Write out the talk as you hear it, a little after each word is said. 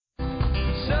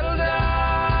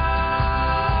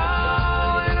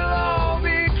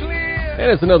And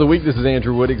it's another week. This is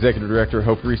Andrew Wood, Executive Director of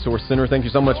Hope Resource Center. Thank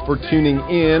you so much for tuning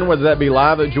in, whether that be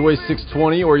live at Joy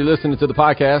 620 or you're listening to the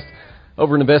podcast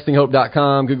over at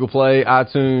investinghope.com, Google Play,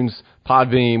 iTunes,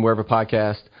 Podbean, wherever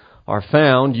podcasts are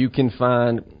found. You can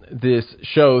find this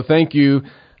show. Thank you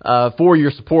for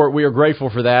your support. We are grateful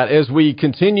for that. As we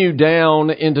continue down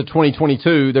into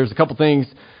 2022, there's a couple things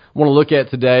I want to look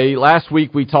at today. Last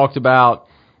week we talked about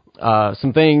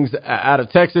some things out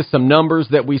of Texas, some numbers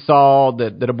that we saw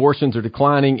that abortions are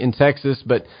declining in Texas,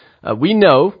 but we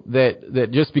know that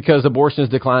just because abortions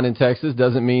decline in Texas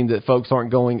doesn't mean that folks aren't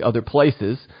going other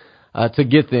places to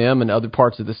get them in other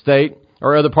parts of the state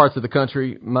or other parts of the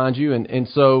country, mind you. And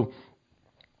so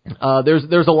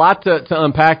there's a lot to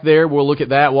unpack there. We'll look at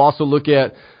that. We'll also look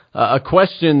at a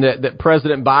question that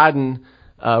President Biden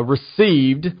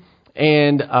received,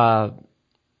 and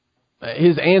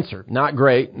his answer, not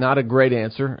a great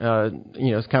answer.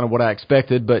 It's kind of what I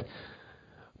expected, but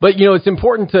it's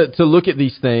important to look at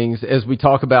these things as we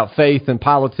talk about faith and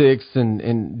politics,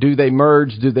 and do they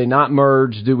merge? Do they not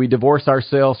merge? Do we divorce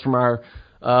ourselves from our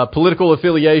political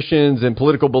affiliations and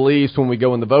political beliefs when we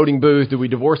go in the voting booth? Do we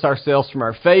divorce ourselves from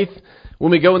our faith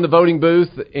when we go in the voting booth,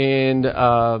 and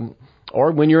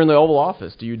or when you're in the Oval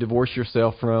Office? Do you divorce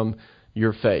yourself from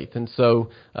your faith? And so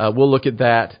we'll look at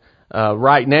that.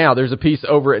 Right now, there's a piece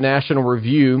over at National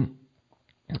Review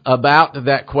about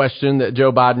that question that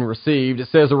Joe Biden received. It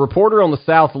says, a reporter on the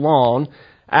South Lawn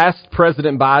asked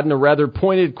President Biden a rather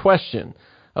pointed question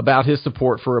about his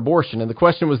support for abortion. And the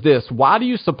question was this: why do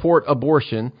you support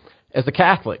abortion as a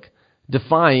Catholic,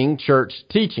 defying church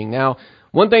teaching? Now,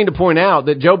 one thing to point out,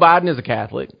 that Joe Biden is a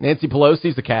Catholic, Nancy Pelosi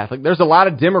is a Catholic. There's a lot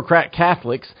of Democrat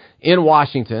Catholics in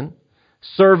Washington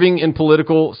serving in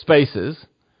political spaces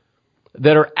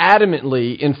that are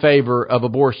adamantly in favor of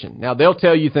abortion. Now, they'll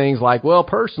tell you things like, well,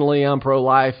 personally, I'm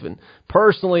pro-life, and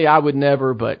personally, I would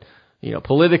never, but,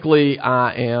 politically,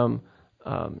 I am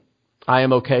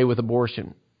okay with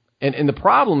abortion. And the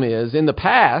problem is, in the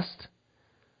past,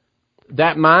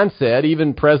 that mindset,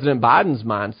 even President Biden's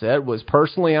mindset, was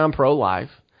personally, I'm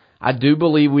pro-life. I do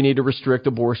believe we need to restrict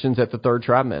abortions at the third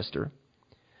trimester.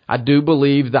 I do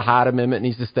believe the Hyde Amendment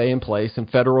needs to stay in place, and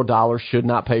federal dollars should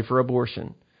not pay for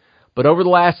abortion. But over the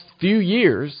last few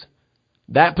years,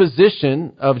 that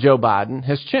position of Joe Biden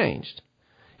has changed.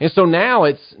 And so now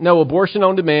it's no abortion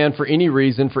on demand for any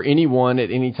reason, for anyone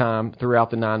at any time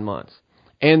throughout the 9 months.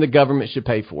 And the government should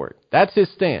pay for it. That's his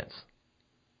stance.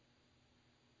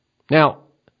 Now,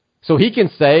 so he can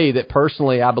say that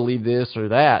personally I believe this or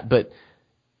that, but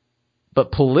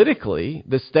politically,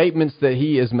 the statements that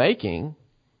he is making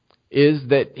is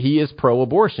that he is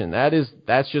pro-abortion.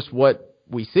 That's just what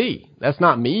we see. That's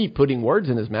not me putting words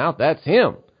in his mouth. That's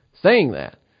him saying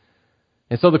that.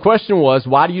 And so the question was,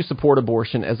 why do you support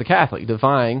abortion as a Catholic,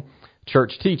 defying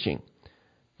church teaching?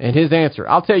 And his answer,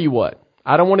 I'll tell you what,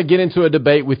 I don't want to get into a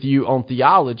debate with you on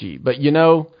theology, but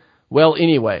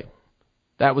anyway,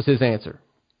 that was his answer.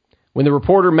 When the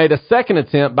reporter made a second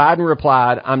attempt, Biden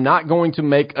replied, I'm not going to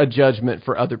make a judgment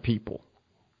for other people.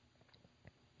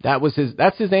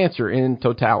 That's his answer in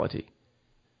totality.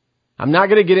 I'm not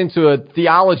going to get into a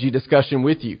theology discussion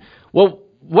with you. Well,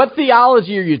 what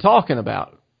theology are you talking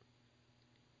about?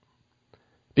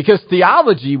 Because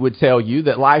theology would tell you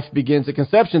that life begins at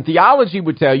conception. Theology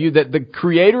would tell you that the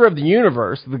creator of the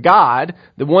universe, the God,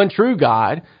 the one true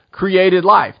God, created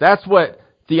life. That's what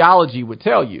theology would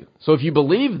tell you. So if you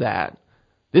believe that,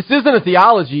 this isn't a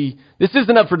theology, this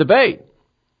isn't up for debate.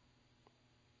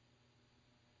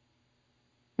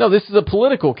 No, this is a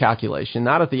political calculation,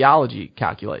 not a theology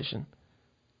calculation.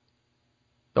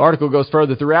 The article goes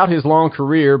further. Throughout his long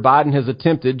career, Biden has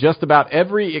attempted just about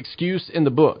every excuse in the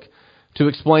book to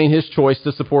explain his choice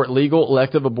to support legal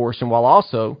elective abortion while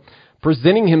also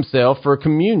presenting himself for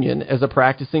communion as a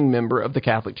practicing member of the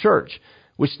Catholic Church,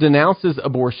 which denounces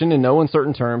abortion in no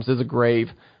uncertain terms as a grave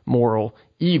moral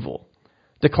evil.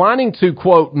 Declining to,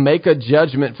 quote, make a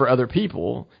judgment for other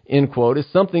people, end quote,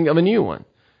 is something of a new one,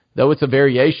 though it's a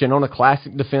variation on a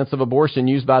classic defense of abortion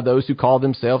used by those who call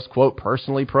themselves, quote,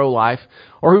 personally pro-life,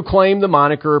 or who claim the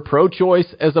moniker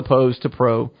pro-choice as opposed to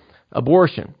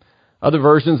pro-abortion. Other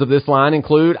versions of this line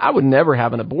include, I would never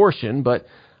have an abortion, but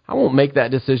I won't make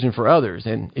that decision for others.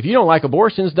 And if you don't like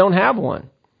abortions, don't have one.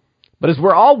 But as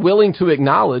we're all willing to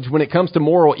acknowledge, when it comes to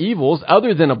moral evils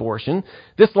other than abortion,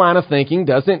 this line of thinking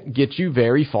doesn't get you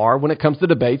very far when it comes to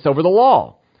debates over the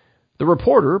law. The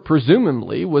reporter,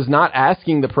 presumably, was not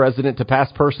asking the president to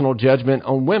pass personal judgment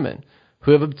on women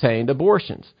who have obtained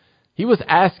abortions. He was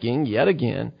asking, yet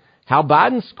again, how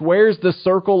Biden squares the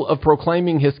circle of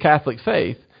proclaiming his Catholic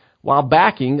faith while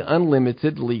backing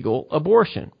unlimited legal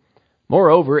abortion.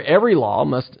 Moreover, every law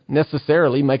must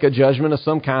necessarily make a judgment of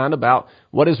some kind about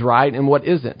what is right and what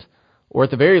isn't, or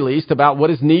at the very least about what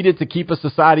is needed to keep a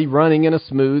society running in a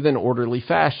smooth and orderly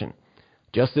fashion.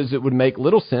 Just as it would make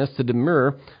little sense to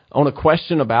demur on a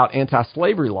question about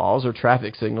anti-slavery laws or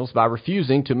traffic signals by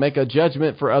refusing to make a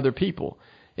judgment for other people,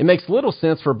 it makes little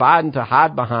sense for Biden to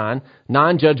hide behind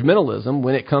non-judgmentalism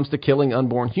when it comes to killing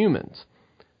unborn humans,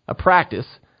 a practice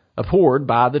abhorred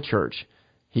by the church,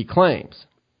 he claims.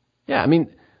 Yeah, I mean,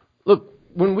 look,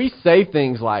 when we say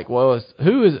things like, well,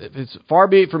 it's far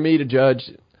be it for me to judge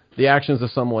the actions of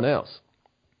someone else.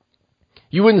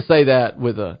 You wouldn't say that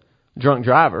with a drunk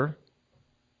driver.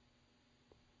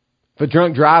 If a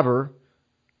drunk driver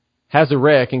has a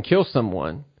wreck and kills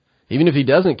someone, even if he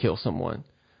doesn't kill someone,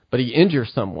 but he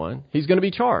injures someone, he's going to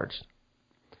be charged.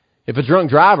 If a drunk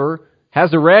driver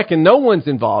has a wreck and no one's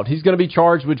involved, he's going to be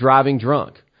charged with driving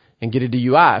drunk and get a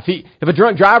DUI. If a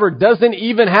drunk driver doesn't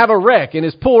even have a wreck and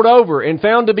is pulled over and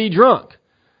found to be drunk,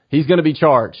 he's going to be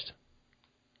charged.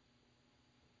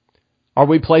 Are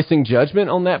we placing judgment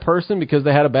on that person because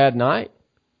they had a bad night?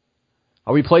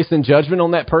 Are we placing judgment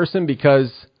on that person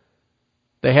because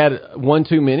they had one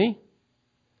too many?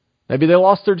 Maybe they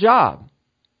lost their job.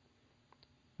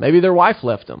 Maybe their wife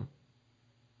left them.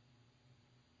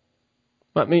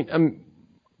 I mean,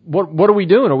 what are we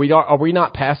doing? Are we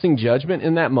not passing judgment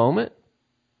in that moment?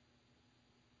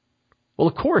 Well,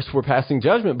 of course we're passing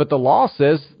judgment, but the law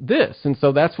says this, and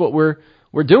so that's what we're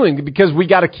doing because we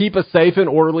got to keep a safe and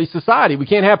orderly society. We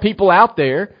can't have people out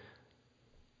there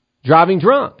driving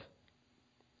drunk.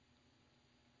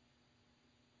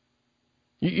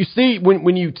 You see,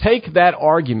 when you take that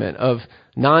argument of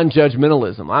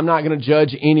non-judgmentalism, I'm not going to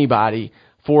judge anybody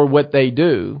for what they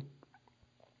do,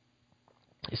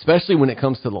 especially when it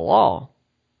comes to the law,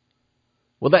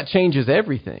 well, that changes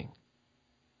everything.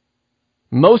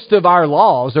 Most of our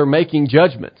laws are making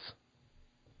judgments.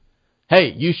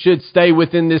 Hey, you should stay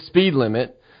within this speed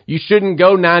limit. You shouldn't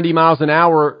go 90 miles an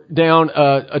hour down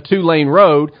a two-lane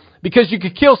road because you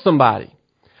could kill somebody.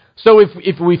 So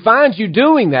if we find you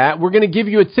doing that, we're going to give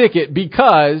you a ticket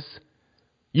because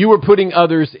you were putting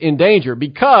others in danger,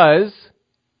 because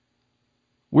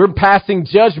we're passing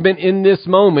judgment in this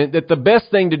moment that the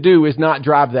best thing to do is not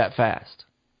drive that fast.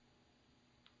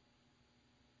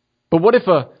 But what if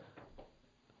a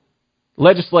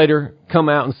legislator come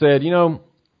out and said,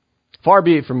 far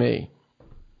be it from me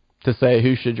to say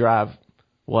who should drive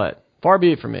what. Far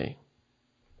be it from me.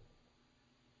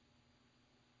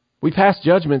 We pass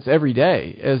judgments every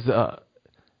day as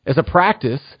a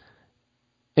practice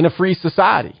in a free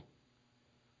society.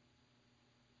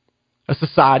 A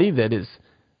society that is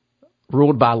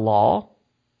ruled by law.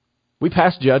 We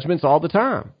pass judgments all the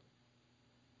time.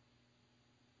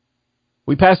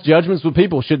 We pass judgments with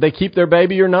people. Should they keep their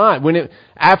baby or not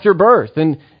after birth?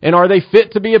 And are they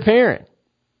fit to be a parent?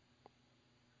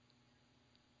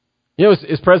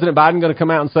 Is President Biden going to come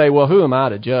out and say, well, who am I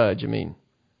to judge?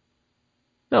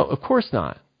 No, of course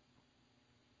not.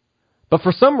 But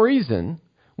for some reason,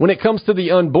 when it comes to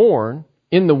the unborn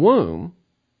in the womb,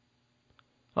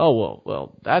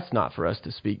 well, that's not for us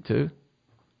to speak to.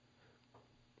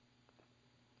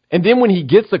 And then when he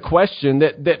gets a question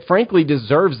that frankly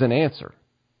deserves an answer.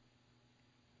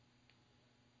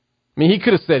 He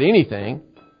could have said anything.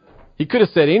 He could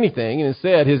have said anything, and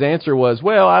instead his answer was,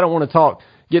 well, I don't want to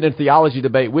get in a theology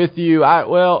debate with you.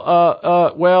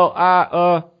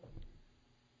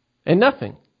 And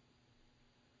nothing.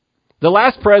 The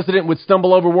last president would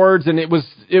stumble over words, and it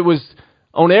was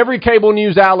on every cable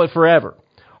news outlet forever.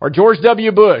 Or George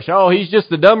W. Bush, he's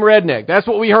just a dumb redneck. That's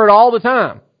what we heard all the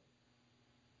time.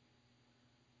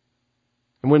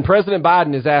 And when President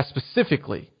Biden is asked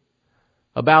specifically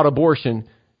about abortion,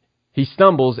 he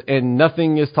stumbles and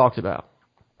nothing is talked about.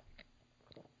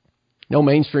 No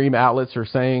mainstream outlets are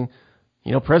saying,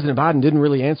 President Biden didn't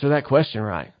really answer that question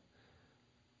right.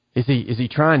 Is he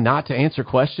trying not to answer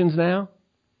questions now?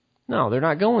 No, they're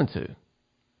not going to.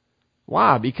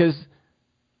 Why? Because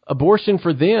abortion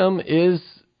for them is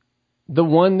the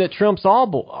one that trumps all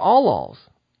laws.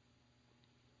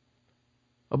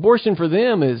 Abortion for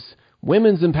them is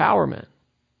women's empowerment,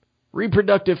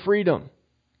 reproductive freedom.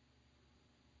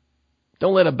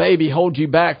 Don't let a baby hold you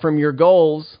back from your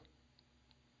goals.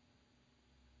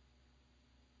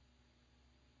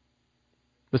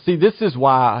 But see, this is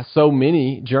why so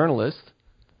many journalists,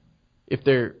 if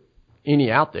there are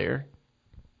any out there,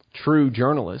 true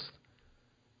journalists,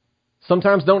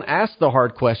 sometimes don't ask the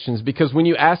hard questions, because when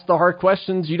you ask the hard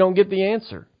questions, you don't get the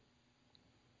answer.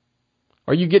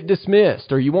 Or you get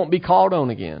dismissed, or you won't be called on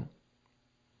again.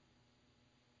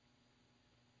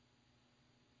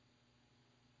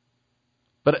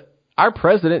 But our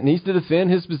president needs to defend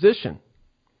his position.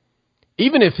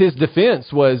 Even if his defense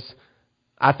was,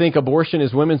 I think abortion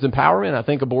is women's empowerment. I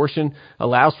think abortion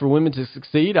allows for women to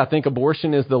succeed. I think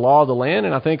abortion is the law of the land.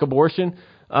 And I think abortion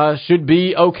should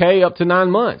be okay up to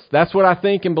 9 months. That's what I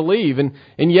think and believe. And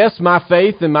yes, my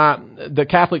faith and the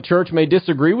Catholic Church may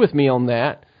disagree with me on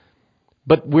that,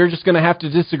 but we're just going to have to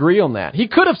disagree on that. He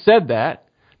could have said that.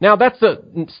 Now, that's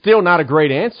still not a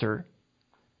great answer,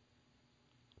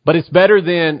 but it's better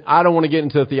than, I don't want to get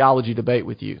into a theology debate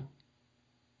with you.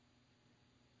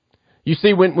 You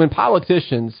see, when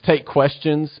politicians take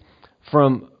questions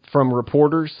from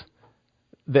reporters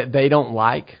that they don't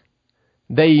like,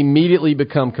 they immediately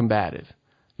become combative.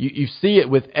 You see it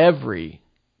with every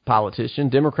politician,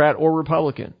 Democrat or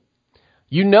Republican.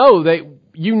 You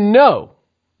know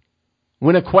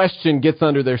when a question gets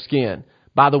under their skin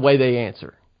by the way they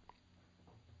answer.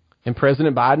 And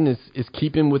President Biden is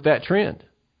keeping with that trend.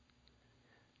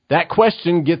 That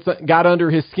question got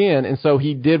under his skin, and so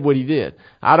he did what he did.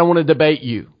 I don't want to debate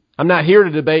you. I'm not here to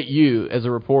debate you as a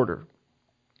reporter.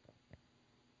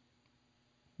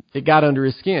 It got under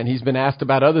his skin. He's been asked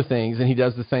about other things, and he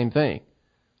does the same thing.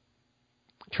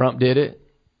 Trump did it.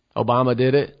 Obama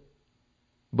did it.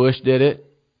 Bush did it.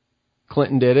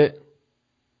 Clinton did it.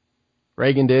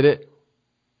 Reagan did it.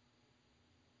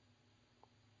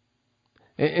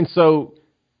 And so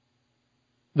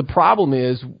the problem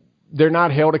is they're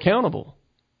not held accountable.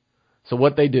 So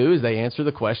what they do is they answer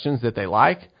the questions that they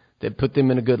like, they put them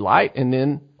in a good light, and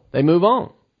then they move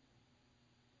on.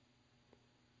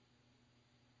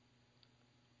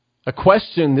 A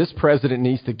question this president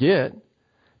needs to get,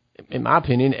 in my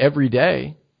opinion, every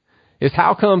day, is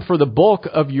how come for the bulk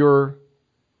of your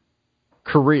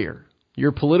career,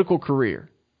 your political career,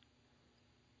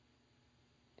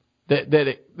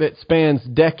 that spans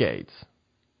decades,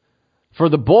 for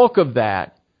the bulk of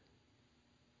that,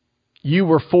 you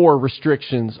were for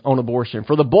restrictions on abortion.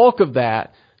 For the bulk of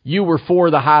that, you were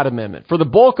for the Hyde Amendment. For the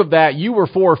bulk of that, you were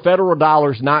for federal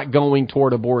dollars not going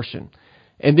toward abortion.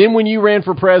 And then when you ran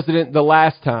for president the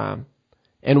last time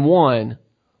and won,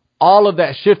 all of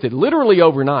that shifted, literally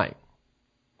overnight.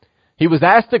 He was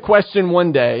asked a question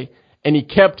one day, and he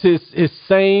kept his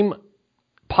same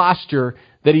posture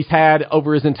that he's had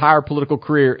over his entire political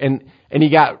career, and he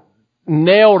got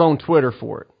nailed on Twitter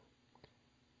for it.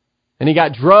 And he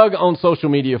got drugged on social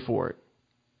media for it.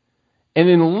 And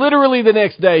then literally the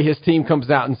next day, his team comes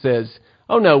out and says,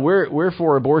 oh no, we're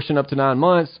for abortion up to 9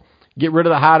 months. Get rid of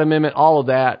the Hyde Amendment, all of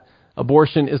that.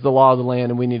 Abortion is the law of the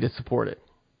land, and we need to support it.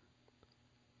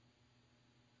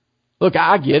 Look,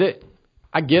 I get it.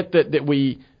 I get that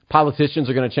we politicians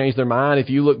are going to change their mind. If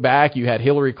you look back, you had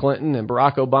Hillary Clinton and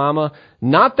Barack Obama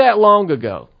not that long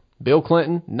ago, Bill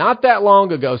Clinton, not that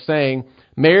long ago, saying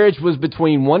marriage was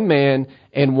between one man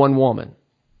and one woman.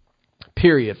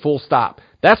 Period. Full stop.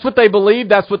 That's what they believed.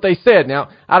 That's what they said. Now,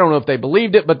 I don't know if they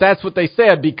believed it, but that's what they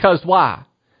said. Because why?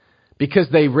 Because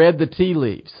they read the tea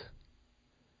leaves.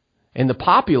 And the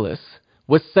populace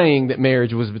was saying that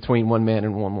marriage was between one man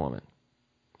and one woman.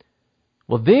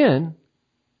 Well, then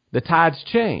the tides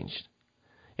changed.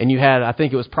 And you had, I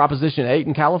think it was Proposition 8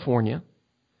 in California.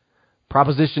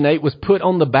 Proposition 8 was put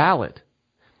on the ballot.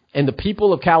 And the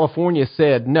people of California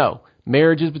said, no,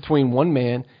 marriage is between one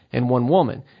man and one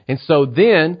woman. And so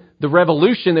then the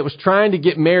revolution that was trying to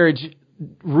get marriage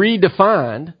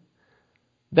redefined,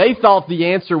 they thought the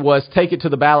answer was take it to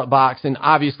the ballot box, and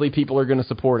obviously people are going to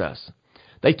support us.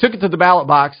 They took it to the ballot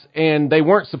box, and they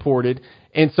weren't supported,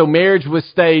 and so marriage was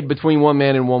stayed between one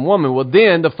man and one woman. Well,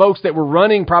 then the folks that were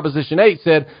running Proposition 8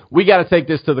 said, we got to take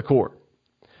this to the court.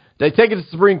 They take it to the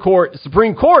Supreme Court. The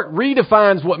Supreme Court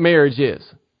redefines what marriage is.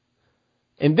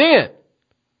 And then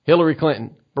Hillary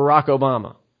Clinton, Barack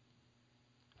Obama,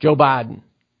 Joe Biden,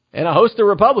 and a host of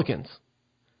Republicans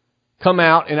come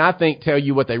out and I think tell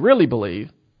you what they really believe.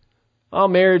 Oh,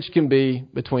 marriage can be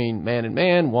between man and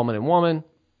man, woman and woman.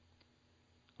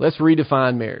 Let's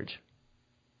redefine marriage.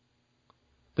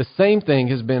 The same thing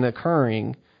has been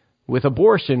occurring with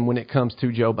abortion when it comes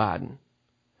to Joe Biden.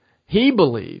 He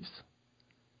believes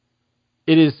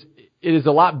it is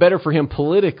a lot better for him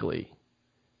politically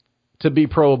to be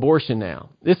pro-abortion now.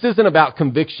 This isn't about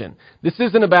conviction. This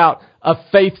isn't about a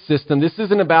faith system. This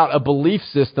isn't about a belief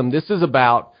system. This is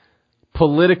about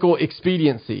political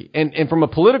expediency. And from a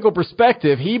political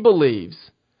perspective, he believes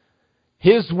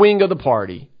his wing of the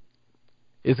party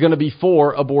is going to be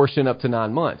for abortion up to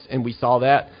 9 months. And we saw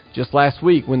that just last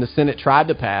week when the Senate tried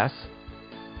to pass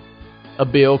a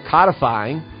bill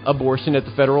codifying abortion at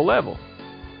the federal level.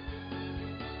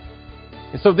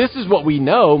 And so this is what we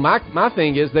know. My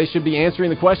thing is they should be answering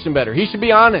the question better. He should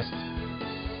be honest.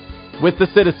 with the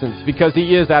citizens because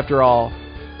he is, after all,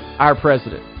 our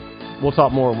president. We'll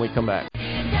talk more when we come back.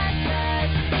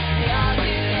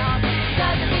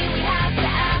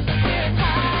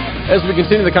 As we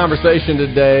continue the conversation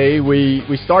today,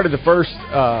 we started the first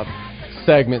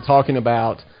segment talking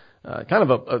about kind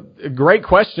of a great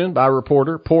question by a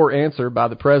reporter, poor answer by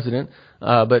the president,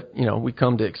 but we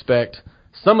come to expect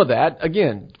some of that,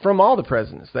 again, from all the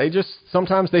presidents. They just,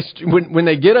 sometimes when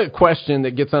they get a question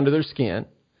that gets under their skin,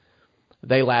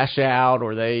 they lash out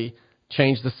or they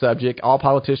change the subject. All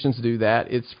politicians do that.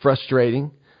 It's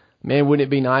frustrating. Man, wouldn't it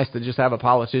be nice to just have a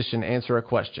politician answer a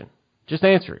question? Just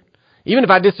answer it. Even if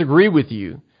I disagree with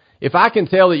you, if I can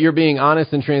tell that you're being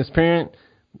honest and transparent,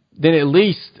 then at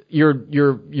least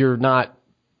you're not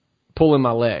pulling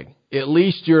my leg. At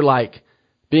least you're like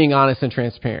being honest and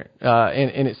transparent.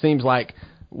 And it seems like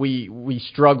we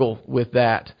struggle with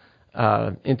that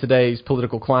in today's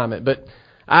political climate. But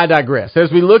I digress. As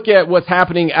we look at what's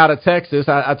happening out of Texas,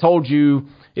 I told you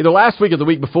either last week or the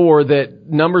week before that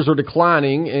numbers are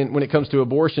declining when it comes to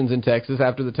abortions in Texas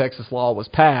after the Texas law was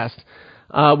passed.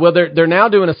 Well, they're now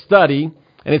doing a study,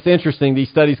 and it's interesting. These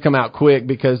studies come out quick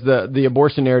because the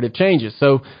abortion narrative changes.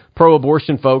 So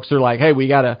pro-abortion folks are like, hey, we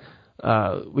gotta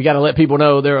let people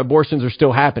know their abortions are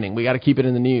still happening. We got to keep it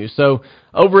in the news. So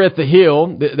over at The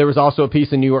Hill, there was also a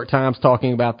piece in New York Times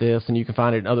talking about this, and you can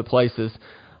find it in other places.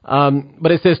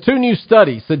 But it says 2 new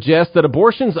studies suggest that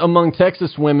abortions among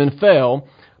Texas women fell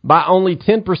by only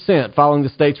 10% following the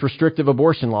state's restrictive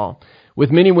abortion law, with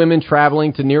many women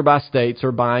traveling to nearby states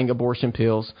or buying abortion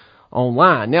pills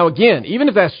online. Now, again, even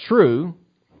if that's true,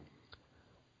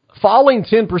 falling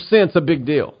 10% is a big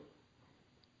deal.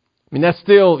 I mean, that's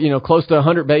still, close to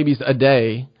 100 babies a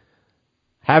day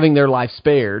having their life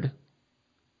spared.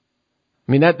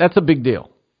 I mean, that's a big deal.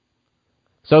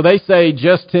 So they say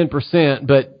just 10%,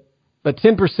 but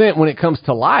 10% when it comes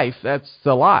to life, that's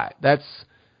a lot. That's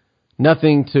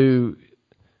nothing to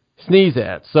sneeze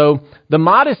at. So the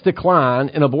modest decline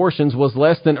in abortions was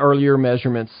less than earlier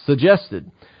measurements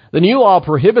suggested. The new law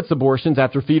prohibits abortions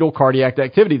after fetal cardiac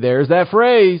activity. There's that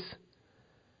phrase.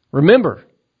 Remember,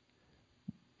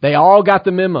 they all got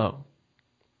the memo.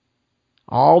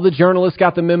 All the journalists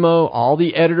got the memo. All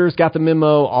the editors got the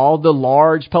memo. All the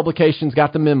large publications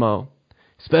got the memo,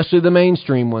 especially the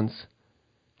mainstream ones.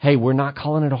 Hey, we're not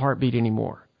calling it a heartbeat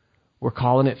anymore. We're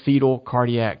calling it fetal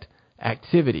cardiac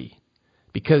activity.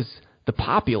 Because the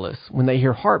populace, when they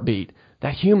hear heartbeat,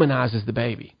 that humanizes the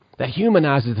baby. That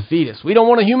humanizes the fetus. We don't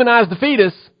want to humanize the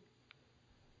fetus.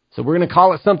 So we're going to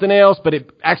call it something else, but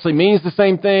it actually means the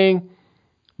same thing.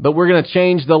 But we're going to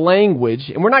change the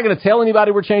language. And we're not going to tell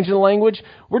anybody we're changing the language.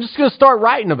 We're just going to start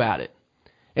writing about it.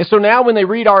 And so now when they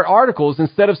read our articles,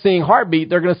 instead of seeing heartbeat,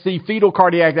 they're going to see fetal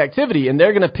cardiac activity. And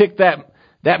they're going to pick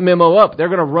that memo up. They're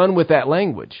going to run with that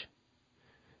language.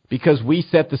 Because we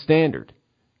set the standard.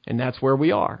 And that's where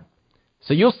we are.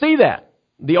 So you'll see that.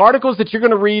 The articles that you're going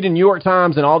to read in New York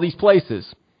Times and all these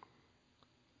places,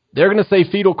 they're going to say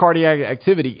fetal cardiac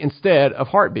activity instead of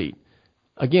heartbeat.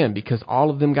 Again, because all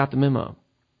of them got the memo.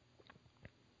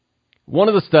 One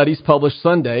of the studies published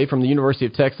Sunday from the University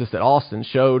of Texas at Austin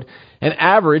showed an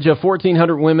average of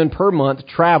 1,400 women per month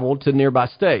traveled to nearby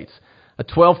states, a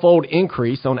 12-fold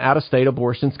increase on out-of-state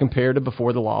abortions compared to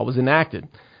before the law was enacted.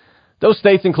 Those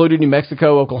states included New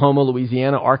Mexico, Oklahoma,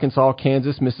 Louisiana, Arkansas,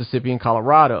 Kansas, Mississippi, and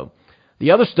Colorado. The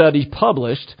other study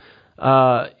published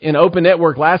in Open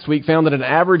Network last week found that an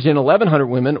average in 1,100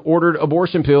 women ordered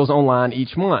abortion pills online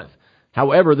each month.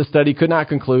 However, the study could not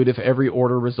conclude if every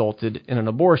order resulted in an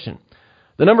abortion.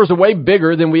 The numbers are way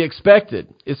bigger than we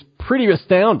expected. It's pretty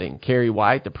astounding, Carrie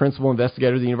White, the principal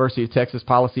investigator of the University of Texas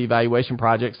Policy Evaluation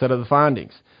Project, said of the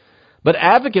findings. But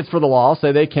advocates for the law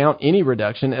say they count any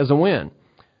reduction as a win.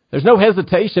 There's no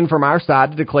hesitation from our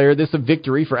side to declare this a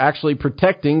victory for actually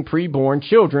protecting preborn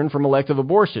children from elective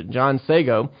abortion. John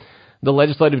Sago, the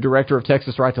legislative director of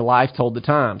Texas Right to Life, told The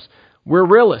Times, "We're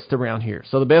realists around here,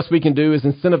 so the best we can do is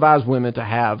incentivize women to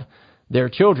have their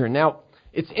children." Now,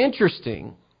 it's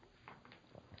interesting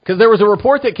because there was a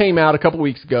report that came out a couple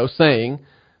weeks ago saying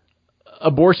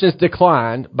abortions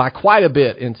declined by quite a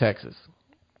bit in Texas.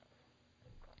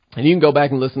 And you can go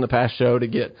back and listen to the past show to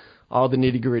get all the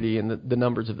nitty-gritty and the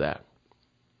numbers of that.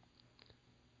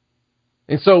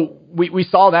 And so we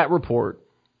saw that report.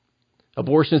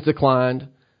 Abortions declined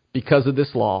because of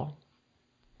this law.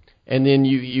 And then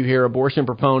you hear abortion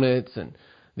proponents and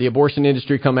the abortion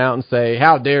industry come out and say,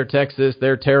 how dare Texas,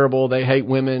 they're terrible, they hate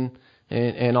women,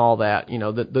 and all that,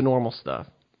 the normal stuff.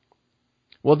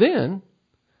 Well, then,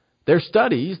 there's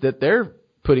studies that they're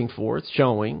putting forth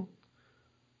showing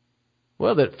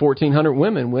that 1,400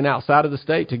 women went outside of the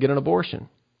state to get an abortion.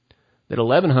 that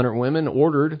 1,100 women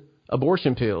ordered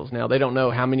abortion pills. Now, they don't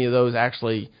know how many of those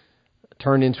actually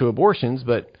turned into abortions,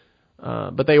 but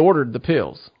they ordered the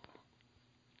pills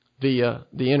via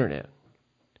the internet.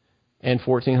 And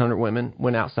 1,400 women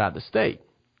went outside the state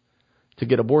to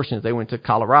get abortions. They went to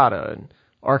Colorado and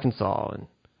Arkansas and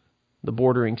the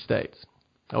bordering states,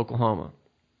 Oklahoma.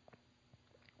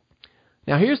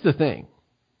 Now, here's the thing.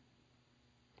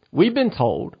 We've been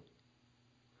told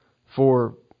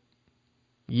for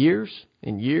years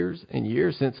and years and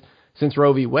years, since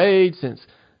Roe v. Wade, since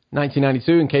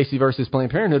 1992 and Casey versus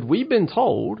Planned Parenthood, we've been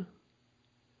told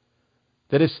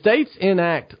that if states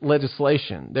enact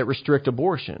legislation that restrict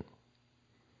abortion,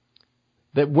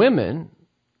 that women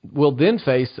will then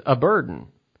face a burden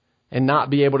and not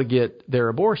be able to get their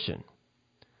abortion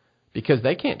because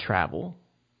they can't travel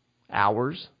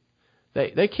hours.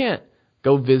 They can't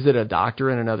go visit a doctor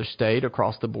in another state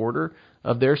across the border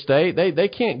of their state. They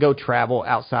can't go travel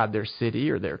outside their city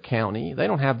or their county. They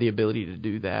don't have the ability to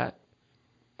do that.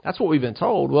 That's what we've been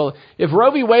told. Well, if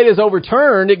Roe v. Wade is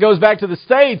overturned, it goes back to the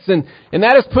states, and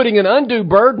that is putting an undue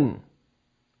burden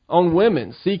on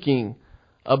women seeking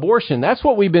abortion. That's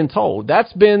what we've been told.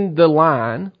 That's been the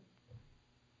line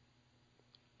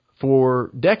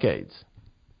for decades.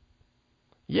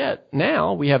 Yet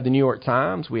now we have the New York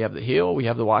Times, we have the Hill, we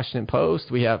have the Washington Post,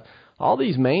 we have all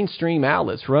these mainstream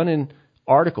outlets running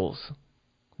articles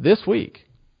this week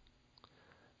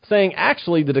saying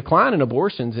actually the decline in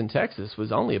abortions in Texas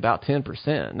was only about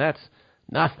 10%. That's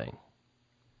nothing.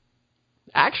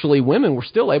 Actually, women were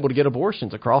still able to get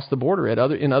abortions across the border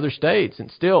in other states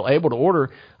and still able to order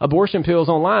abortion pills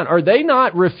online. Are they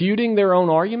not refuting their own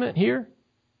argument here?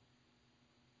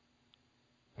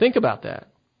 Think about that.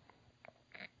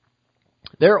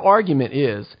 Their argument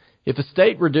is if a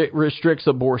state restricts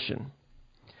abortion,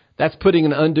 that's putting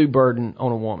an undue burden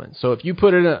on a woman. So if you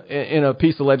put it in a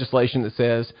piece of legislation that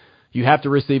says you have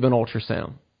to receive an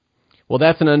ultrasound, well,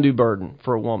 that's an undue burden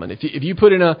for a woman. If you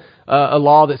put in a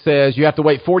law that says you have to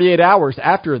wait 48 hours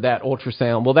after that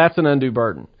ultrasound, well, that's an undue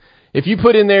burden. If you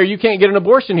put in there you can't get an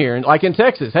abortion here, like in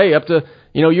Texas, hey,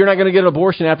 you're not going to get an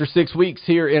abortion after 6 weeks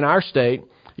here in our state,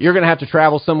 you're going to have to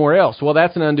travel somewhere else. Well,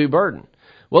 that's an undue burden.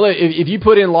 Well, if you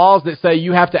put in laws that say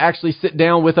you have to actually sit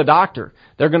down with a doctor,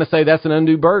 they're going to say that's an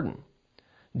undue burden.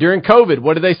 During COVID,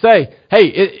 what did they say?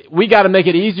 Hey, we got to make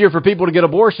it easier for people to get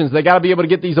abortions. They got to be able to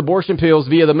get these abortion pills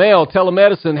via the mail,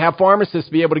 telemedicine, have pharmacists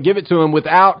be able to give it to them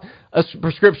without a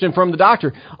prescription from the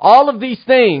doctor. All of these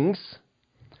things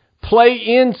play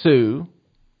into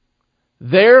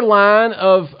their line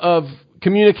of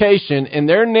communication, and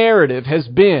their narrative has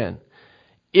been,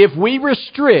 if we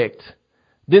restrict,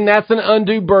 then that's an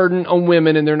undue burden on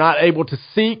women and they're not able to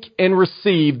seek and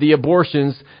receive the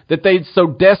abortions that they so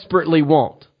desperately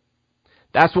want.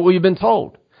 That's what we've been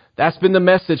told. That's been the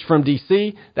message from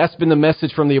D.C. That's been the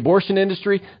message from the abortion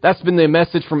industry. That's been the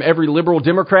message from every liberal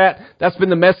Democrat. That's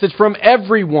been the message from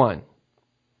everyone.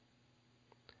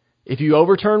 If you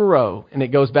overturn Roe and it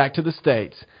goes back to the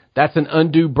states, that's an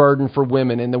undue burden for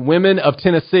women. And the women of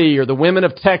Tennessee or the women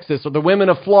of Texas or the women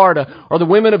of Florida or the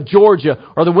women of Georgia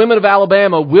or the women of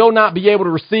Alabama will not be able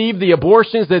to receive the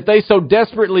abortions that they so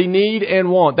desperately need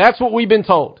and want. That's what we've been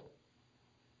told.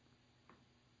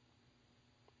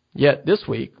 Yet this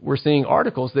week we're seeing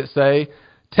articles that say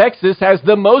Texas has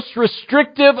the most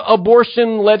restrictive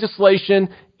abortion legislation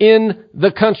in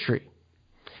the country.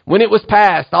 When it was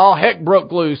passed, all heck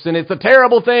broke loose, and it's a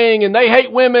terrible thing, and they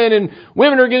hate women, and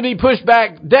women are going to be pushed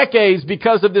back decades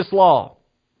because of this law.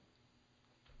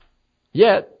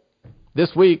 Yet,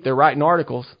 this week, they're writing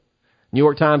articles, New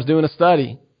York Times doing a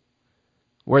study,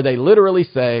 where they literally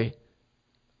say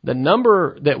the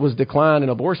number that was declined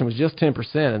in abortion was just 10%,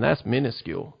 and that's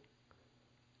minuscule.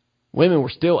 Women were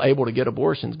still able to get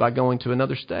abortions by going to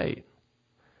another state.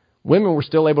 Women were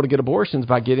still able to get abortions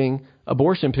by getting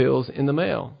abortion pills in the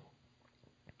mail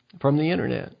from the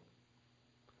internet.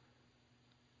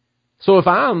 So if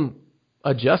I'm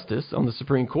a justice on the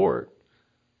Supreme Court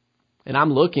and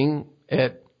I'm looking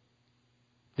at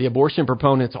the abortion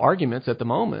proponents' arguments at the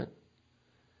moment,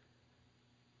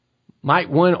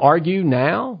 might one argue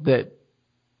now that,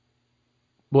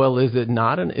 well, it's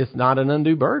not an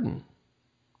undue burden?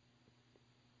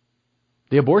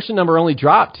 The abortion number only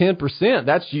dropped 10%.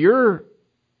 That's your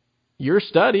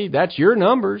study. That's your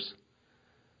numbers.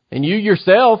 And you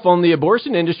yourself on the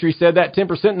abortion industry said that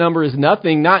 10% number is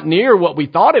nothing, not near what we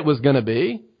thought it was going to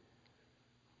be.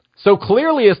 So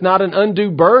clearly it's not an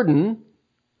undue burden.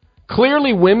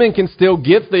 Clearly women can still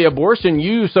get the abortion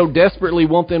you so desperately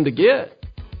want them to get.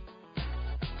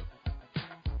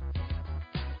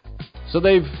 So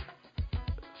they've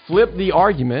flipped the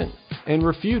argument and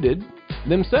refuted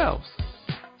themselves.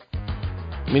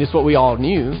 I mean, it's what we all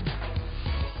knew.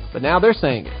 But now they're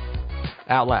saying it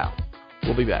out loud.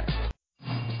 We'll be back.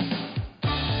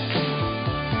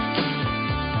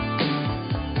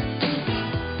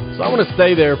 So I want to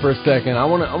stay there for a second. I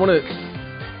want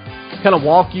to kind of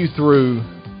walk you through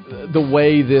the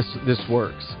way this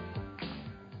works.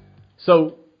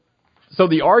 So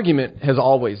the argument has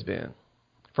always been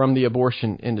from the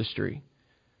abortion industry,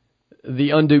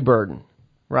 the undue burden,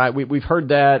 right? We've heard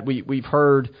that. We've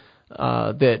heard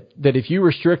that if you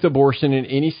restrict abortion in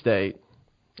any state,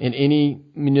 in any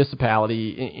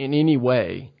municipality, in any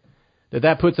way,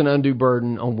 that puts an undue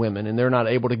burden on women, and they're not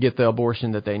able to get the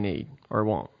abortion that they need or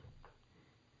want.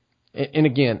 And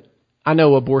again, I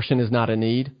know abortion is not a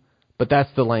need, but that's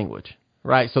the language,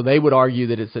 right? So they would argue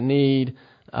that it's a need.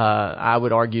 I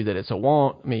would argue that it's a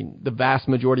want. I mean, the vast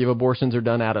majority of abortions are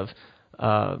done out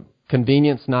of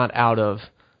convenience, not out of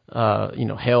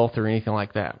health or anything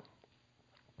like that.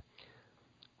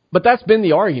 But that's been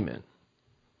the argument.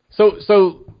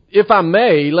 So if I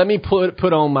may, let me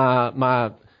put on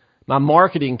my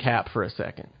marketing cap for a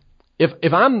second.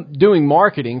 If I'm doing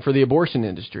marketing for the abortion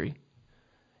industry,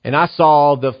 and I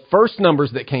saw the first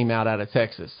numbers that came out of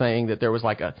Texas saying that there was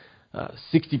like a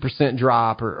 60%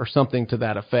 drop or something to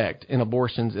that effect in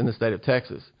abortions in the state of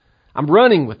Texas, I'm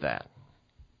running with that.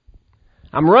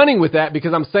 I'm running with that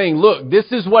because I'm saying, look,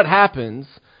 this is what happens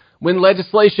when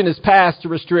legislation is passed to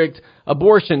restrict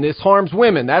abortion. This harms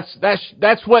women.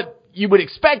 That's what you would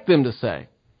expect them to say.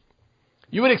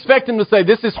 You would expect them to say,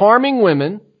 this is harming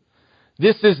women.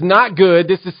 This is not good.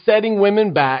 This is setting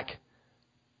women back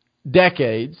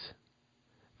decades.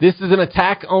 This is an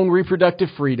attack on reproductive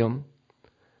freedom.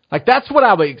 Like, that's what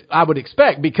I would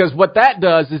expect, because what that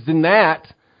does is in that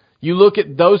you look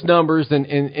at those numbers and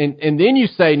then you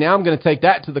say, now I'm going to take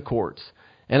that to the courts.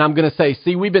 And I'm going to say,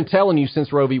 see, we've been telling you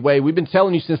since Roe v. Wade, we've been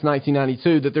telling you since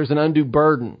 1992 that there's an undue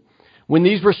burden. When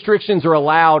these restrictions are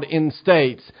allowed in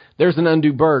states, there's an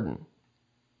undue burden.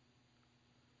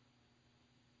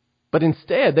 But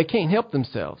instead, they can't help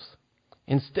themselves.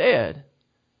 Instead,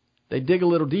 they dig a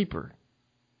little deeper.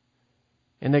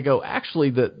 And they go,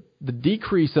 actually, the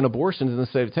decrease in abortions in the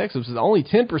state of Texas is only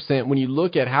 10% when you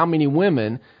look at how many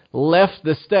women left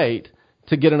the state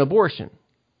to get an abortion.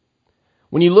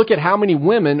 When you look at how many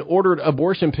women ordered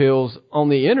abortion pills on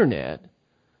the internet,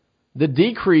 the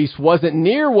decrease wasn't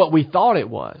near what we thought it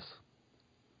was.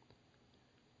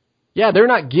 Yeah, they're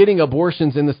not getting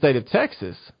abortions in the state of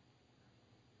Texas,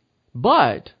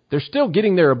 but they're still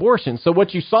getting their abortions. So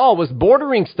what you saw was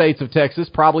bordering states of Texas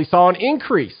probably saw an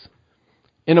increase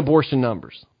in abortion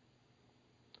numbers.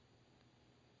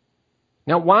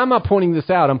 Now, why am I pointing this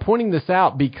out? I'm pointing this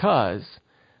out because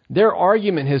their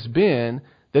argument has been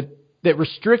that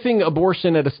restricting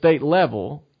abortion at a state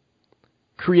level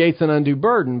creates an undue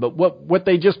burden. But what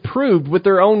they just proved with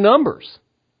their own numbers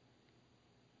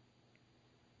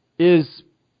is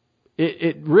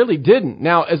it really didn't.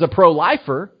 Now, as a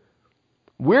pro-lifer,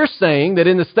 we're saying that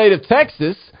in the state of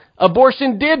Texas,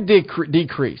 abortion did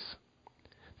decrease.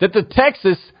 That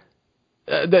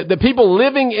the people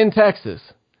living in Texas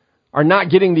are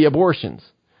not getting the abortions.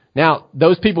 Now,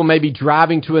 those people may be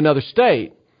driving to another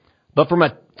state, but from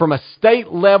a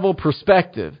state level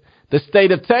perspective, the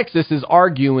state of Texas is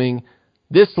arguing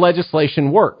this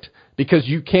legislation worked because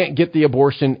you can't get the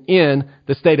abortion in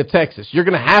the state of Texas. You're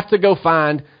going to have to go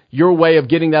find your way of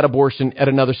getting that abortion at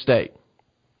another state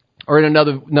or in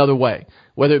another way,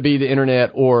 whether it be the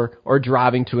internet or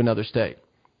driving to another state.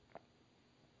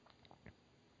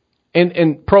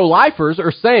 And pro-lifers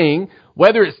are saying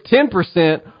whether it's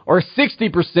 10% or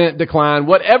 60% decline,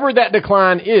 whatever that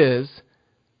decline is,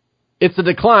 it's a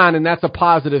decline, and that's a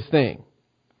positive thing.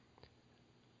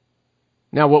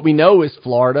 Now, what we know is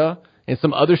Florida and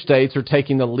some other states are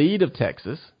taking the lead of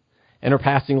Texas and are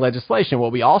passing legislation.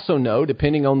 What we also know,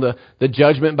 depending on the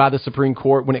judgment by the Supreme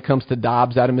Court when it comes to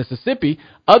Dobbs out of Mississippi,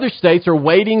 other states are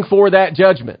waiting for that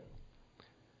judgment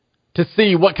to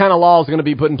see what kind of law is going to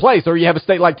be put in place. Or you have a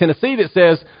state like Tennessee that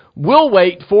says, we'll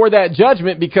wait for that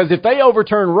judgment because if they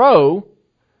overturn Roe,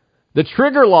 the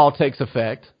trigger law takes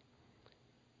effect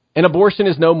and abortion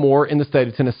is no more in the state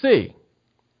of Tennessee.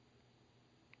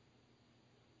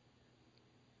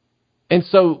 And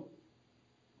so,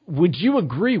 would you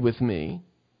agree with me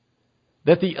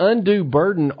that the undue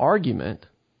burden argument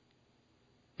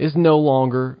is no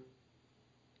longer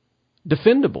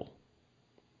defendable?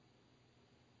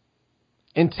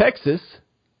 In Texas,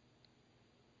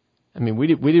 I mean, we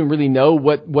didn't really know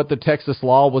what the Texas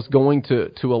law was going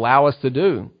to allow us to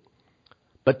do.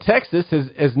 But Texas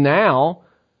has now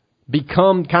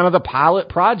become kind of the pilot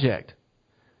project.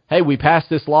 hey, we pass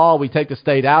this law, we take the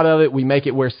state out of it, we make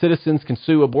it where citizens can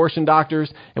sue abortion doctors,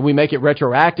 and we make it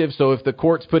retroactive. So if the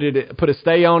courts put a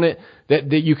stay on it, that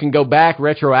you can go back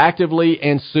retroactively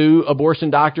and sue abortion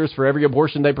doctors for every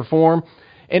abortion they perform.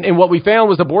 And what we found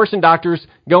was abortion doctors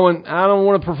going, I don't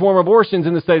want to perform abortions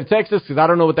in the state of Texas because I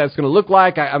don't know what that's going to look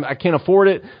like. I can't afford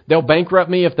it. They'll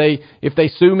bankrupt me if they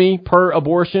sue me per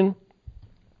abortion.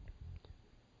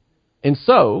 And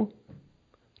so,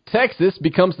 Texas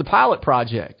becomes the pilot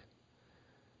project.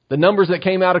 The numbers that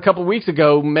came out a couple weeks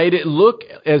ago made it look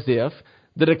as if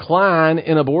the decline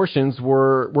in abortions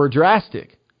were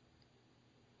drastic.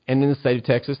 And in the state of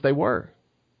Texas, they were.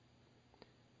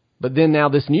 But then now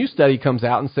this new study comes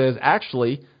out and says,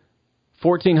 actually,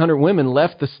 1,400 women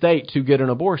left the state to get an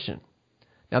abortion.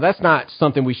 Now, that's not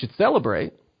something we should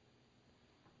celebrate.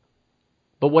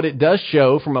 But what it does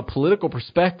show from a political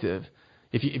perspective,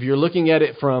 if you're looking at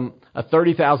it from a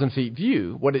 30,000 feet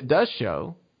view, what it does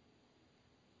show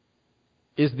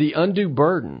is the undue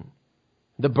burden,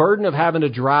 the burden of having to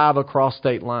drive across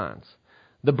state lines,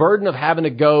 the burden of having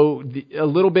to go a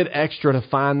little bit extra to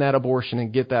find that abortion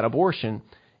and get that abortion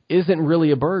isn't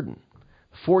really a burden.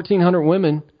 1,400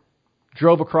 women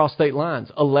drove across state lines.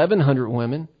 1,100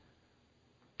 women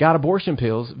got abortion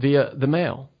pills via the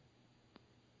mail.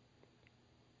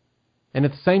 And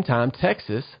at the same time,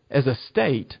 Texas, as a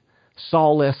state,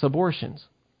 saw less abortions.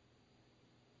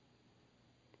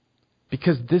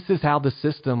 Because this is how the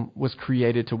system was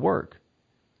created to work.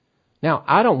 Now,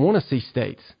 I don't want to see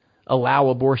states allow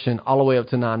abortion all the way up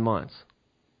to 9 months.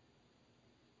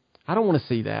 I don't want to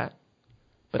see that.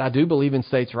 But I do believe in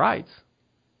states' rights.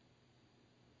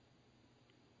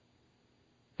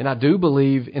 And I do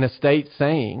believe in a state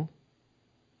saying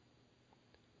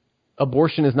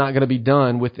abortion is not going to be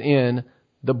done within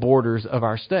the borders of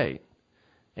our state.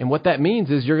 And what that means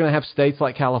is you're going to have states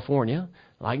like California,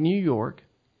 like New York,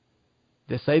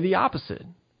 that say the opposite.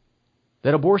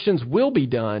 That abortions will be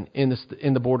done in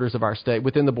the borders of our state,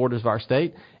 within the borders of our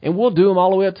state, and we'll do them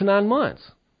all the way up to 9 months.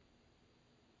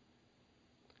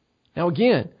 Now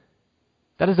again,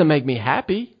 that doesn't make me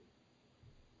happy.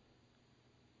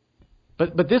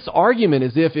 But this argument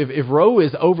is if Roe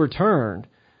is overturned,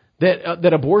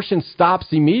 that abortion stops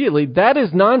immediately, that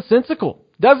is nonsensical.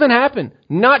 Doesn't happen.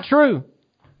 Not true.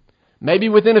 Maybe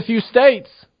within a few states,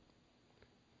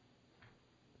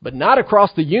 but not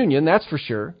across the union, that's for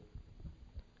sure.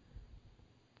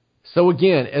 So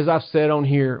again, as I've said on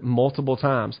here multiple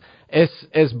times,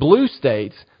 as blue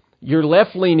states, your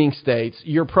left-leaning states,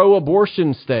 your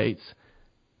pro-abortion states,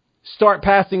 start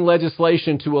passing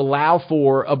legislation to allow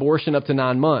for abortion up to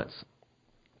 9 months.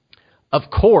 Of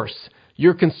course,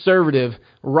 your conservative,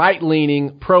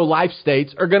 right-leaning, pro-life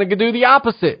states are going to do the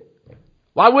opposite.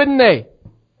 Why wouldn't they?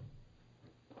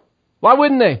 Why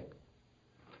wouldn't they?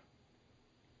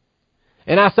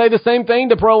 And I say the same thing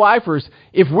to pro-lifers.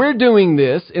 If we're doing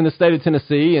this in the state of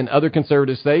Tennessee and other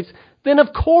conservative states, then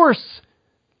of course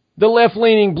the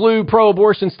left-leaning, blue,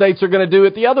 pro-abortion states are going to do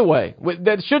it the other way.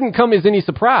 That shouldn't come as any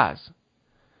surprise.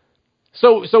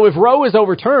 So if Roe is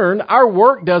overturned, our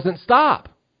work doesn't stop.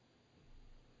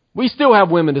 We still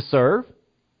have women to serve.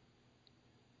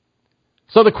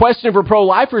 So the question for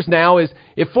pro-lifers now is,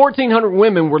 if 1,400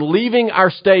 women were leaving our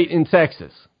state in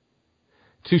Texas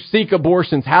to seek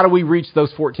abortions, how do we reach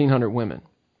those 1,400 women?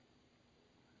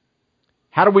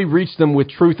 How do we reach them with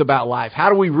truth about life? How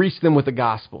do we reach them with the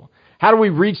gospel? How do we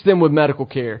reach them with medical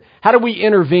care? How do we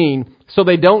intervene so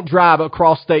they don't drive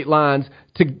across state lines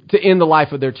to end the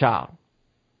life of their child?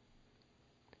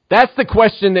 That's the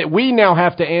question that we now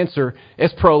have to answer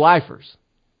as pro-lifers.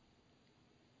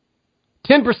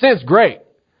 10% is great.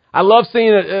 I love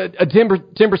seeing a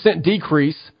 10%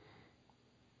 decrease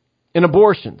in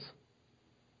abortions.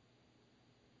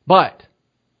 But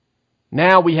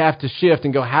now we have to shift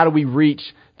and go, how do we reach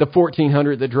the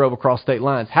 1,400 that drove across state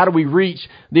lines? How do we reach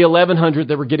the 1,100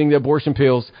 that were getting the abortion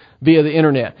pills via the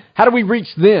internet? How do we reach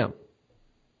them?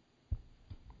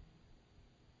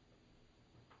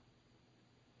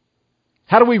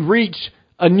 How do we reach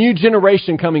a new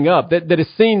generation coming up that has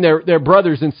seen their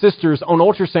brothers and sisters on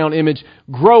ultrasound image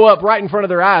grow up right in front of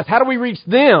their eyes? How do we reach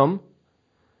them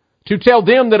to tell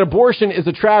them that abortion is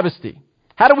a travesty?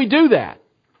 How do we do that?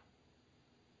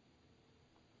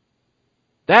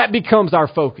 That becomes our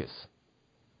focus.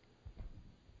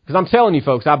 Because I'm telling you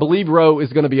folks, I believe Roe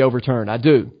is going to be overturned. I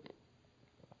do.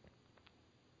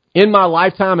 In my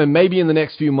lifetime and maybe in the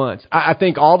next few months, I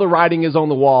think all the writing is on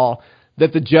the wall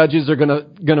that the judges are going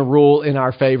to rule in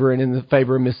our favor and in the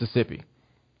favor of Mississippi.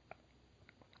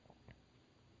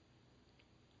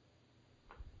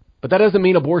 But that doesn't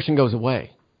mean abortion goes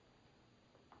away.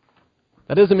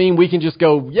 That doesn't mean we can just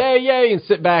go, yay, yay, and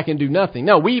sit back and do nothing.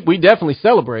 No, we definitely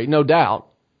celebrate, no doubt.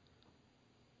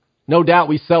 No doubt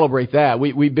we celebrate that.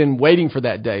 We've been waiting for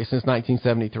that day since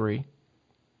 1973.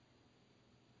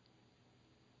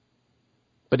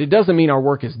 But it doesn't mean our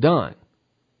work is done.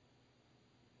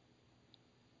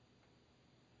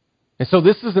 And so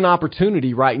this is an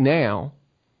opportunity right now,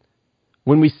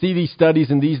 when we see these studies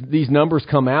and these numbers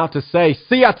come out, to say,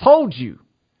 see, I told you.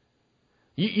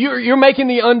 You're making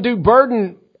the undue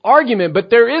burden argument, but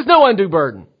there is no undue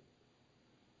burden.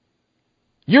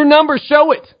 Your numbers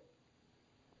show it.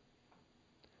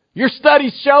 Your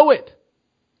studies show it.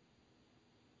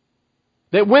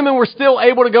 That women were still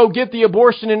able to go get the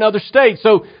abortion in other states.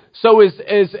 So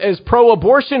as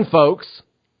pro-abortion folks,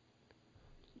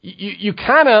 you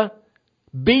kind of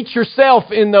beat yourself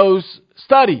in those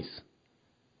studies.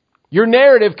 Your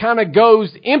narrative kind of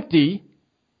goes empty,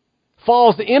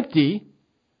 falls empty,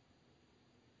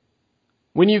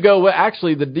 when you go, well,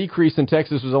 actually, the decrease in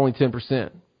Texas was only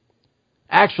 10%.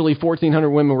 Actually, 1,400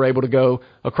 women were able to go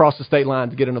across the state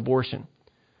line to get an abortion.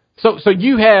 So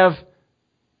you have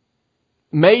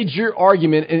made your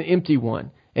argument an empty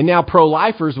one. And now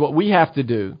pro-lifers, what we have to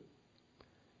do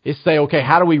is say, okay,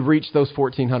 how do we reach those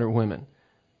 1,400 women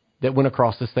that went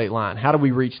across the state line? How do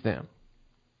we reach them?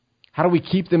 How do we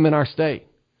keep them in our state?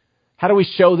 How do we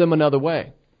show them another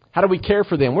way? How do we care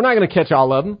for them? We're not going to catch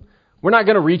all of them. We're not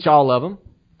going to reach all of them.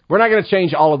 We're not going to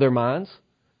change all of their minds.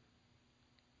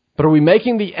 But are we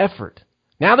making the effort?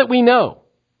 Now that we know,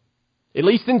 at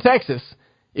least in Texas,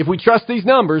 if we trust these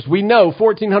numbers, we know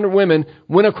 1,400 women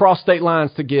went across state lines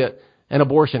to get an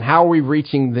abortion. How are we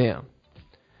reaching them?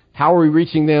 How are we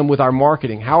reaching them with our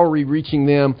marketing? How are we reaching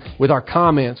them with our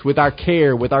comments, with our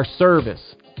care, with our service?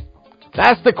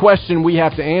 That's the question we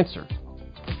have to answer.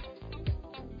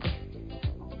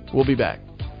 We'll be back.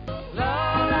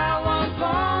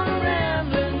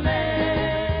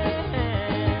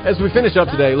 As we finish up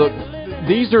today, look,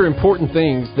 these are important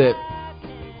things that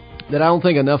I don't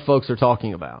think enough folks are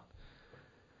talking about.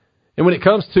 And when it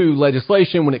comes to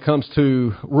legislation, when it comes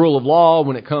to rule of law,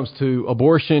 when it comes to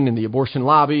abortion and the abortion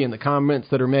lobby and the comments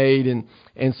that are made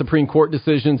and Supreme Court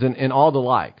decisions and all the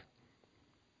like,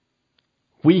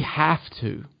 we have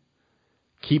to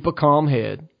keep a calm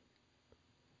head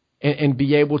and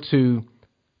be able to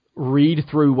read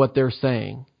through what they're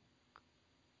saying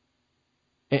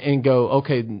and go,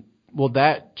 okay, well,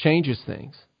 that changes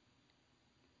things.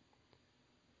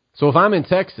 So if I'm in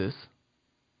Texas,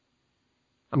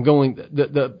 I'm going,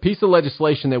 the piece of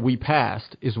legislation that we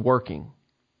passed is working.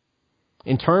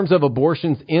 In terms of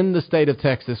abortions in the state of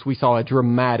Texas, we saw a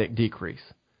dramatic decrease.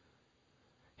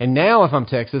 And now if I'm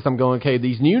Texas, I'm going, okay,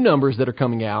 these new numbers that are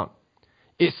coming out,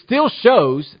 it still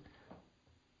shows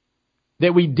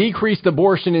that we decreased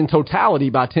abortion in totality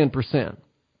by 10%.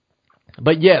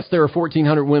 But yes, there are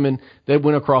 1,400 women that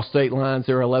went across state lines.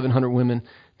 There are 1,100 women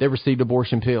that received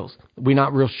abortion pills. We're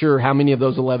not real sure how many of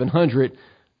those 1,100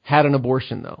 had an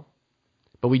abortion, though.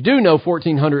 But we do know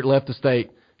 1,400 left the state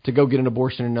to go get an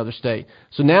abortion in another state.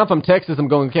 So now if I'm Texas, I'm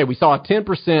going, okay, we saw a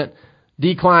 10%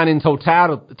 decline in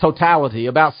totality,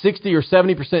 about 60 or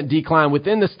 70% decline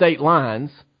within the state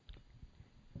lines.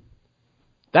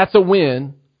 That's a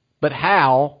win. But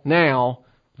how now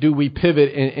do we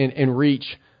pivot and reach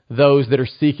those that are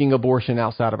seeking abortion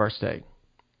outside of our state?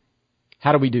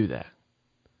 How do we do that?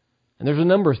 And there's a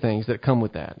number of things that come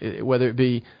with that, whether it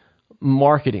be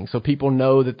marketing, so people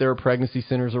know that there are pregnancy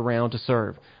centers around to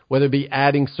serve, whether it be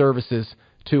adding services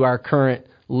to our current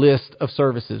list of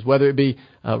services, whether it be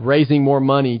raising more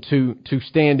money to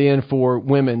stand in for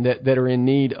women that are in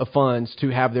need of funds to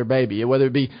have their baby, whether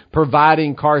it be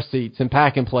providing car seats and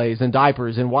pack and plays and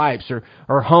diapers and wipes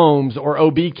or homes or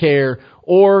OB care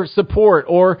or support,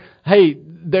 or hey,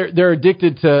 they're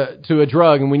addicted to a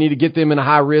drug and we need to get them in a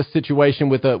high risk situation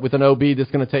with an OB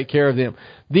that's going to take care of them.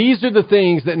 These are the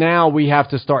things that now we have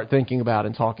to start thinking about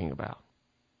and talking about.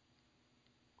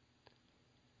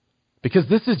 Because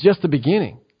this is just the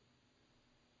beginning.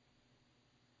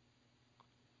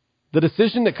 The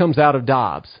decision that comes out of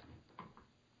Dobbs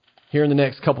here in the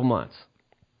next couple months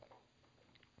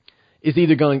is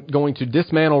either going to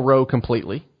dismantle Roe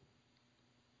completely,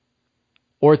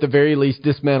 or at the very least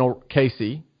dismantle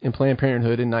Casey in Planned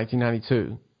Parenthood in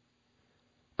 1992.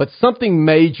 But something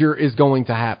major is going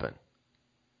to happen,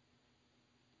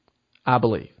 I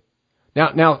believe.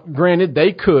 Now, granted,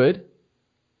 they could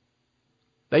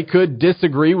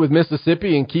disagree with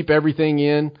Mississippi and keep everything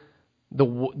in the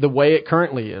way it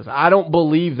currently is. I don't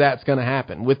believe that's going to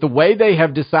happen. With the way they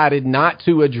have decided not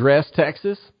to address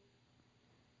Texas,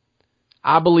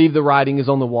 I believe the writing is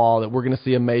on the wall that we're going to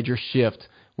see a major shift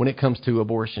when it comes to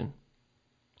abortion.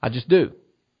 I just do.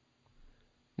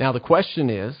 Now, the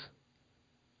question is,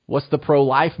 what's the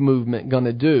pro-life movement going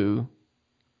to do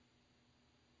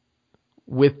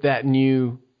with that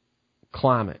new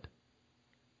climate?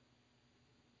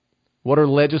 What are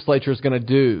legislatures going to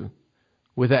do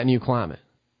with that new climate?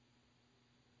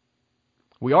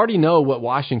 We already know what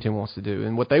Washington wants to do,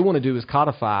 and what they want to do is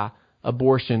codify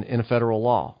abortion in a federal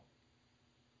law.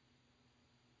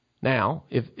 Now,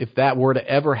 if that were to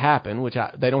ever happen, which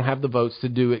they don't have the votes to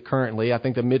do it currently, I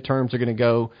think the midterms are going to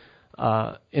go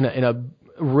in a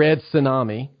red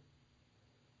tsunami,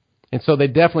 and so they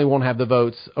definitely won't have the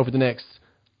votes over the next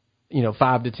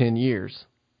 5 to 10 years.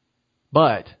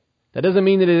 But that doesn't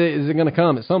mean that it isn't going to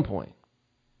come at some point.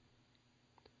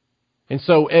 And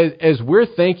so as we're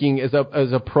thinking as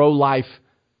a pro-life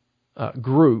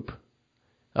group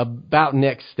about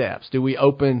next steps, do we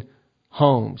open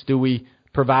homes? Do we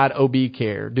provide OB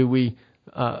care? Do we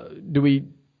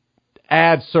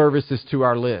add services to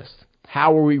our list?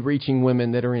 How are we reaching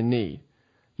women that are in need?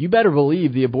 You better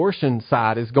believe the abortion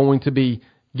side is going to be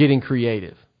getting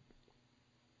creative.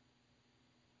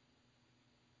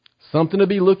 Something to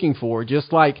be looking for.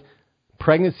 Just like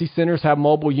pregnancy centers have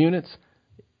mobile units,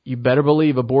 you better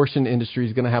believe abortion industry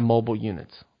is going to have mobile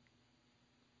units.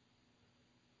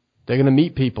 They're going to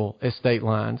meet people at state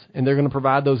lines, and they're going to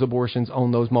provide those abortions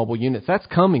on those mobile units. That's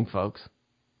coming, folks.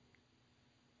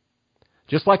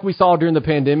 Just like we saw during the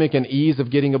pandemic and ease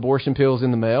of getting abortion pills in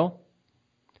the mail,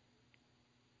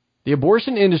 the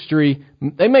abortion industry,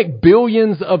 they make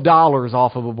billions of dollars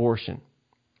off of abortion.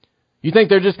 You think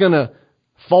they're just going to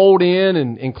fold in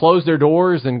and close their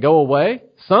doors and go away?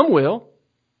 Some will.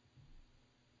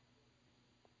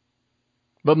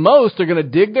 But most are going to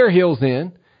dig their heels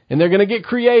in, and they're going to get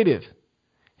creative.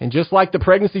 And just like the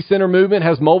pregnancy center movement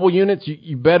has mobile units,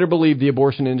 you better believe the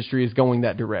abortion industry is going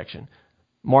that direction.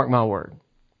 Mark my word.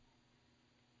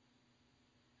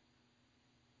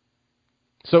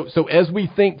 So as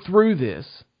we think through this,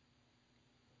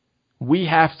 we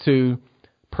have to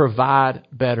provide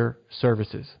better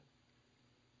services.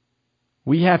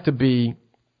 We have to be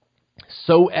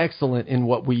so excellent in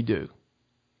what we do.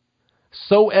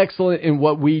 So excellent in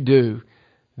what we do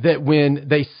that when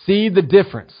they see the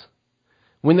difference,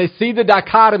 when they see the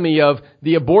dichotomy of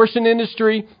the abortion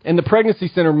industry and the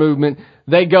pregnancy center movement,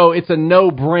 they go, it's a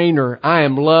no-brainer. I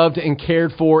am loved and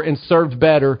cared for and served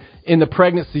better in the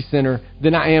pregnancy center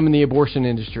than I am in the abortion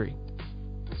industry.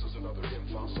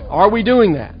 Are we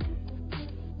doing that?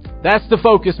 That's the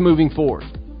focus moving forward.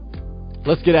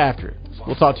 Let's get after it.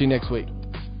 We'll talk to you next week.